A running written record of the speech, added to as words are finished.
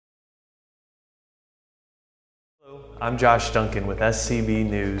I'm Josh Duncan with SCB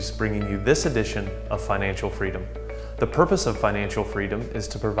News, bringing you this edition of Financial Freedom. The purpose of Financial Freedom is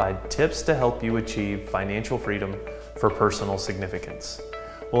to provide tips to help you achieve financial freedom for personal significance.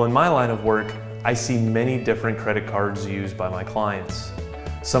 Well, in my line of work, I see many different credit cards used by my clients.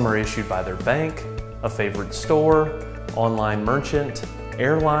 Some are issued by their bank, a favorite store, online merchant,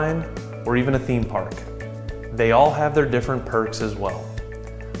 airline, or even a theme park. They all have their different perks as well.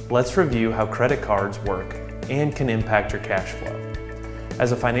 Let's review how credit cards work and can impact your cash flow.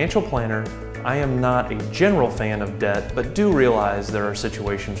 As a financial planner, I am not a general fan of debt, but do realize there are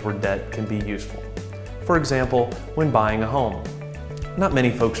situations where debt can be useful. For example, when buying a home. Not many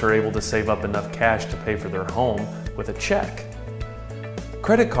folks are able to save up enough cash to pay for their home with a check.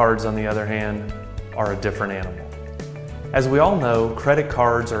 Credit cards, on the other hand, are a different animal. As we all know, credit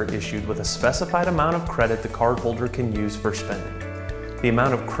cards are issued with a specified amount of credit the cardholder can use for spending. The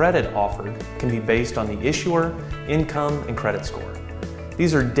amount of credit offered can be based on the issuer, income, and credit score.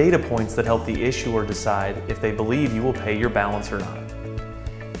 These are data points that help the issuer decide if they believe you will pay your balance or not.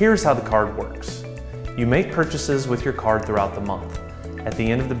 Here's how the card works. You make purchases with your card throughout the month. At the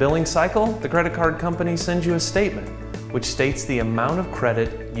end of the billing cycle, the credit card company sends you a statement which states the amount of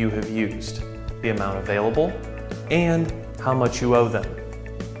credit you have used, the amount available, and how much you owe them.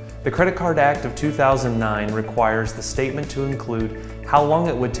 The Credit Card Act of 2009 requires the statement to include how long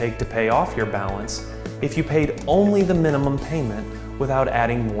it would take to pay off your balance if you paid only the minimum payment without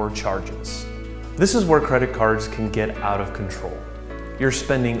adding more charges. This is where credit cards can get out of control. You're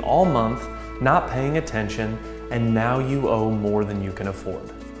spending all month, not paying attention, and now you owe more than you can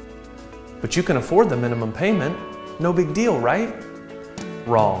afford. But you can afford the minimum payment, no big deal, right?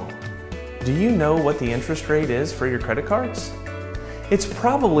 Wrong. Do you know what the interest rate is for your credit cards? It's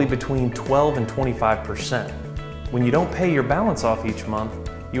probably between 12 and 25%. When you don't pay your balance off each month,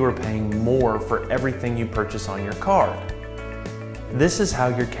 you are paying more for everything you purchase on your card. This is how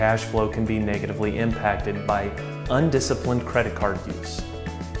your cash flow can be negatively impacted by undisciplined credit card use.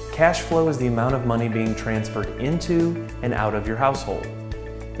 Cash flow is the amount of money being transferred into and out of your household.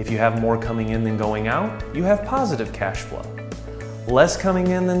 If you have more coming in than going out, you have positive cash flow. Less coming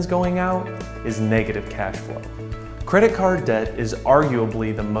in than going out is negative cash flow. Credit card debt is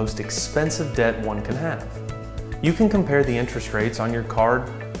arguably the most expensive debt one can have. You can compare the interest rates on your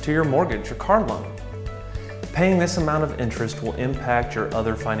card to your mortgage or car loan. Paying this amount of interest will impact your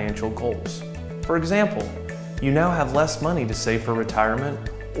other financial goals. For example, you now have less money to save for retirement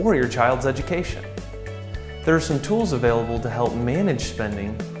or your child's education. There are some tools available to help manage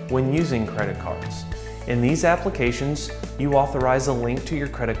spending when using credit cards. In these applications, you authorize a link to your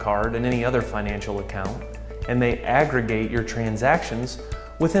credit card and any other financial account, and they aggregate your transactions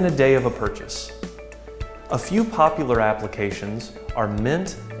within a day of a purchase. A few popular applications are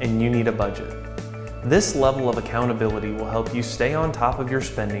Mint and You Need a Budget. This level of accountability will help you stay on top of your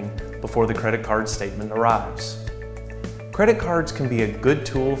spending before the credit card statement arrives. Credit cards can be a good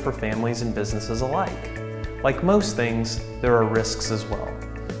tool for families and businesses alike. Like most things, there are risks as well.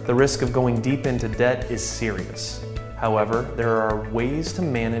 The risk of going deep into debt is serious. However, there are ways to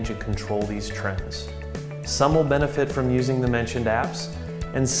manage and control these trends. Some will benefit from using the mentioned apps,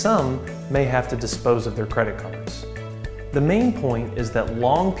 and some may have to dispose of their credit cards. The main point is that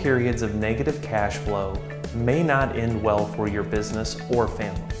long periods of negative cash flow may not end well for your business or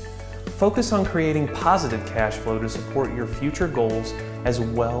family. Focus on creating positive cash flow to support your future goals as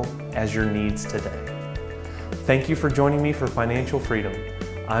well as your needs today. Thank you for joining me for Financial Freedom.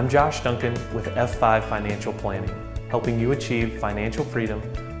 I'm Josh Duncan with F5 Financial Planning, helping you achieve financial freedom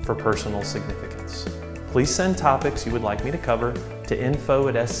for personal significance. Please send topics you would like me to cover to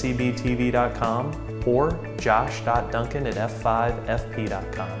info@scbtv.com or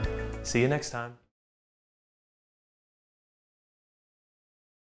josh.duncan@f5fp.com. See you next time.